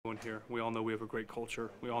here. We all know we have a great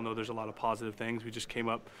culture. We all know there's a lot of positive things. We just came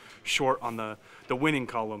up short on the winning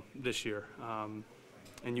column this year.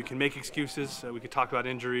 And you can make excuses. We could talk about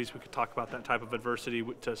injuries. We could talk about that type of adversity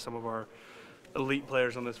to some of our elite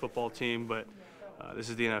players on this football team. But this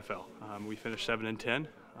is the NFL. We finished 7-10.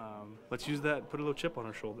 Let's use that, put a little chip on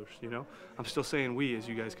our shoulders, you know? I'm still saying we, as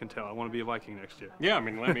you guys can tell. I want to be a Viking next year. Yeah, I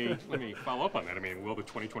mean, let me follow up on that. I mean, will the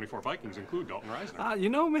 2024 Vikings include Dalton Risner? You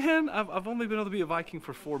know, man, I've only been able to be a Viking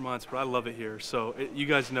for 4 months, but I love it here. So you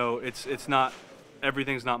guys know it's not,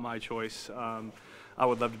 everything's not my choice. I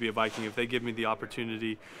would love to be a Viking. If they give me the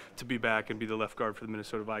opportunity to be back and be the left guard for the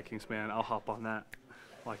Minnesota Vikings, man, I'll hop on that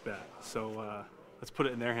like that. So let's put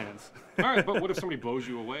it in their hands. All right, but what if somebody blows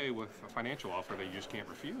you away with a financial offer that you just can't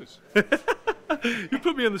refuse? You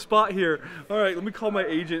put me on the spot here. All right, let me call my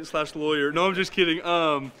agent / lawyer. No, I'm just kidding.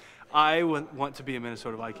 I want to be a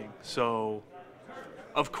Minnesota Viking. So,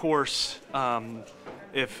 of course,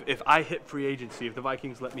 if I hit free agency, if the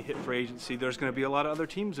Vikings let me hit free agency, there's going to be a lot of other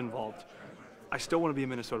teams involved. I still want to be a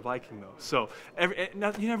Minnesota Viking, though. So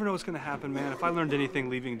you never know what's going to happen, man. If I learned anything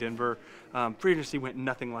leaving Denver, free agency went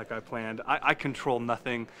nothing like I planned. I control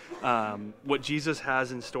nothing. What Jesus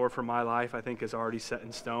has in store for my life, I think, is already set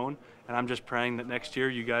in stone. And I'm just praying that next year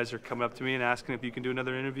you guys are coming up to me and asking if you can do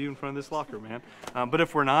another interview in front of this locker, man. But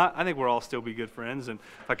if we're not, I think we'll all still be good friends. And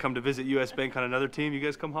if I come to visit US Bank on another team, you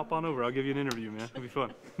guys come hop on over. I'll give you an interview, man. It'll be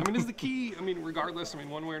fun. I mean, is the key, regardless,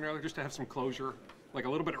 one way or another, just to have some closure? Like a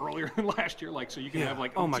little bit earlier than last year, like so you can have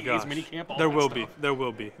like OTAs, minicamp, all There that will stuff. be. There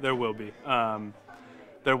will be. There will be.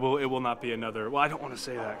 It will not be another. Well, I don't want to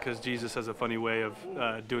say that because Jesus has a funny way of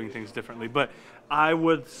doing things differently. But I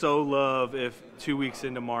would so love if 2 weeks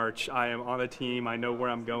into March I am on a team. I know where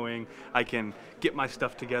I'm going. I can get my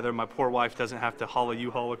stuff together. My poor wife doesn't have to haul a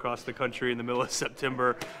U-Haul across the country in the middle of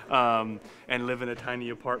September and live in a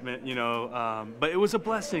tiny apartment. You know. But it was a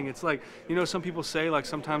blessing. It's like, you know, some people say like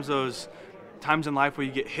sometimes those times in life where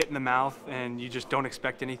you get hit in the mouth and you just don't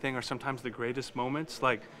expect anything, or sometimes the greatest moments.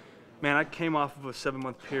 Like, man, I came off of a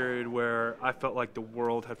 7-month period where I felt like the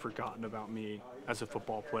world had forgotten about me as a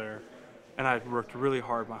football player. And I'd worked really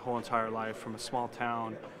hard my whole entire life from a small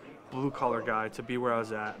town, blue-collar guy to be where I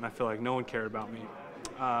was at, and I feel like no one cared about me.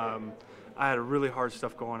 I had a really hard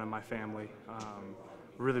stuff going on in my family,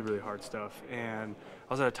 really, really hard stuff. And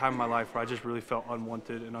I was at a time in my life where I just really felt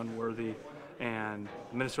unwanted and unworthy. And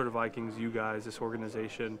the Minnesota Vikings, you guys, this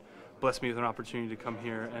organization, blessed me with an opportunity to come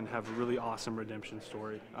here and have a really awesome redemption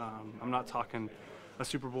story. I'm not talking a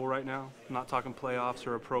Super Bowl right now. I'm not talking playoffs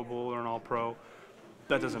or a Pro Bowl or an All-Pro.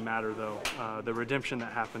 That doesn't matter, though. The redemption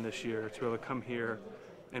that happened this year, to be able to come here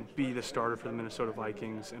and be the starter for the Minnesota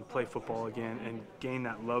Vikings and play football again and gain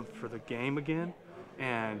that love for the game again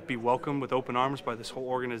and be welcomed with open arms by this whole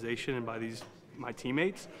organization and by my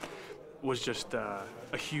teammates, was just a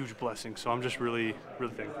huge blessing. So I'm just really,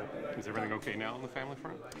 really thankful. Is everything okay now on the family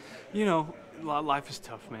front? You know, life is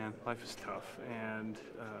tough, man. Life is tough, and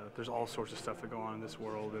there's all sorts of stuff that go on in this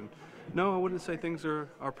world. And no, I wouldn't say things are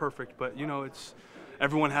perfect, but you know,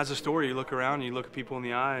 everyone has a story. You look around and you look at people in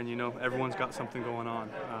the eye and you know everyone's got something going on.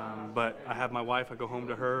 But I have my wife. I go home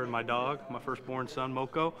to her and my dog, my firstborn son,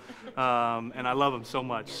 Moko, and I love him so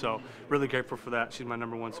much. So really grateful for that. She's my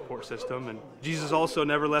 #1 support system. And Jesus also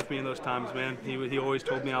never left me in those times, man. He always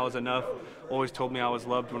told me I was enough, always told me I was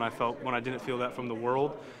loved when I didn't feel that from the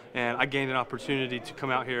world. And I gained an opportunity to come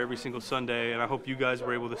out here every single Sunday, and I hope you guys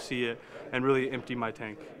were able to see it and really empty my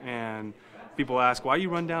tank. And people ask, why do you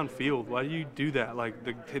run downfield? Why do you do that? Like,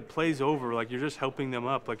 it plays over. Like, you're just helping them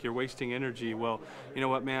up. Like, you're wasting energy. Well, you know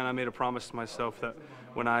what, man? I made a promise to myself that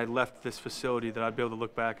when I left this facility that I'd be able to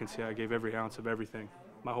look back and say I gave every ounce of everything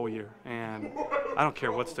my whole year. And I don't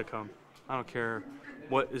care what's to come. I don't care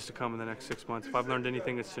what is to come in the next 6 months. If I've learned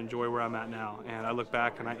anything, it's to enjoy where I'm at now. And I look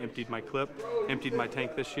back and I emptied my clip, emptied my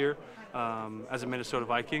tank this year as a Minnesota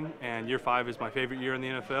Viking. And year 5 is my favorite year in the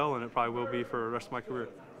NFL, and it probably will be for the rest of my career.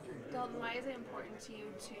 Dalton, why is it important to you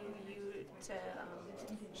to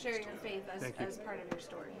share your faith as part of your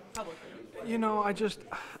story publicly? You know, I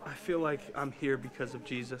feel like I'm here because of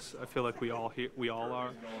Jesus. I feel like we all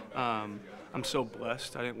are. I'm so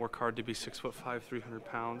blessed. I didn't work hard to be 6'5", 300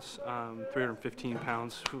 pounds, 315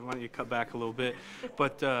 pounds. Why don't you cut back a little bit?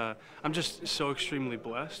 But I'm just so extremely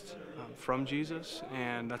blessed from Jesus,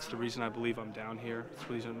 and that's the reason I believe I'm down here. It's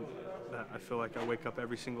the reason that I feel like I wake up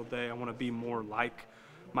every single day. I want to be more like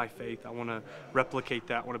my faith. I want to replicate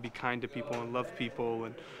that. I want to be kind to people and love people.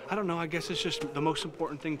 And I don't know, I guess it's just the most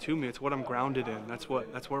important thing to me. It's what I'm grounded in. That's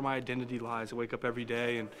where my identity lies. I wake up every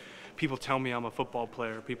day and people tell me I'm a football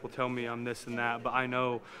player. People tell me I'm this and that, but I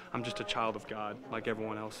know I'm just a child of God like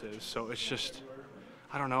everyone else is. So it's just,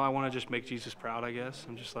 I don't know. I want to just make Jesus proud, I guess.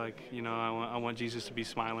 I'm just like, I want Jesus to be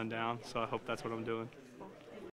smiling down. So I hope that's what I'm doing.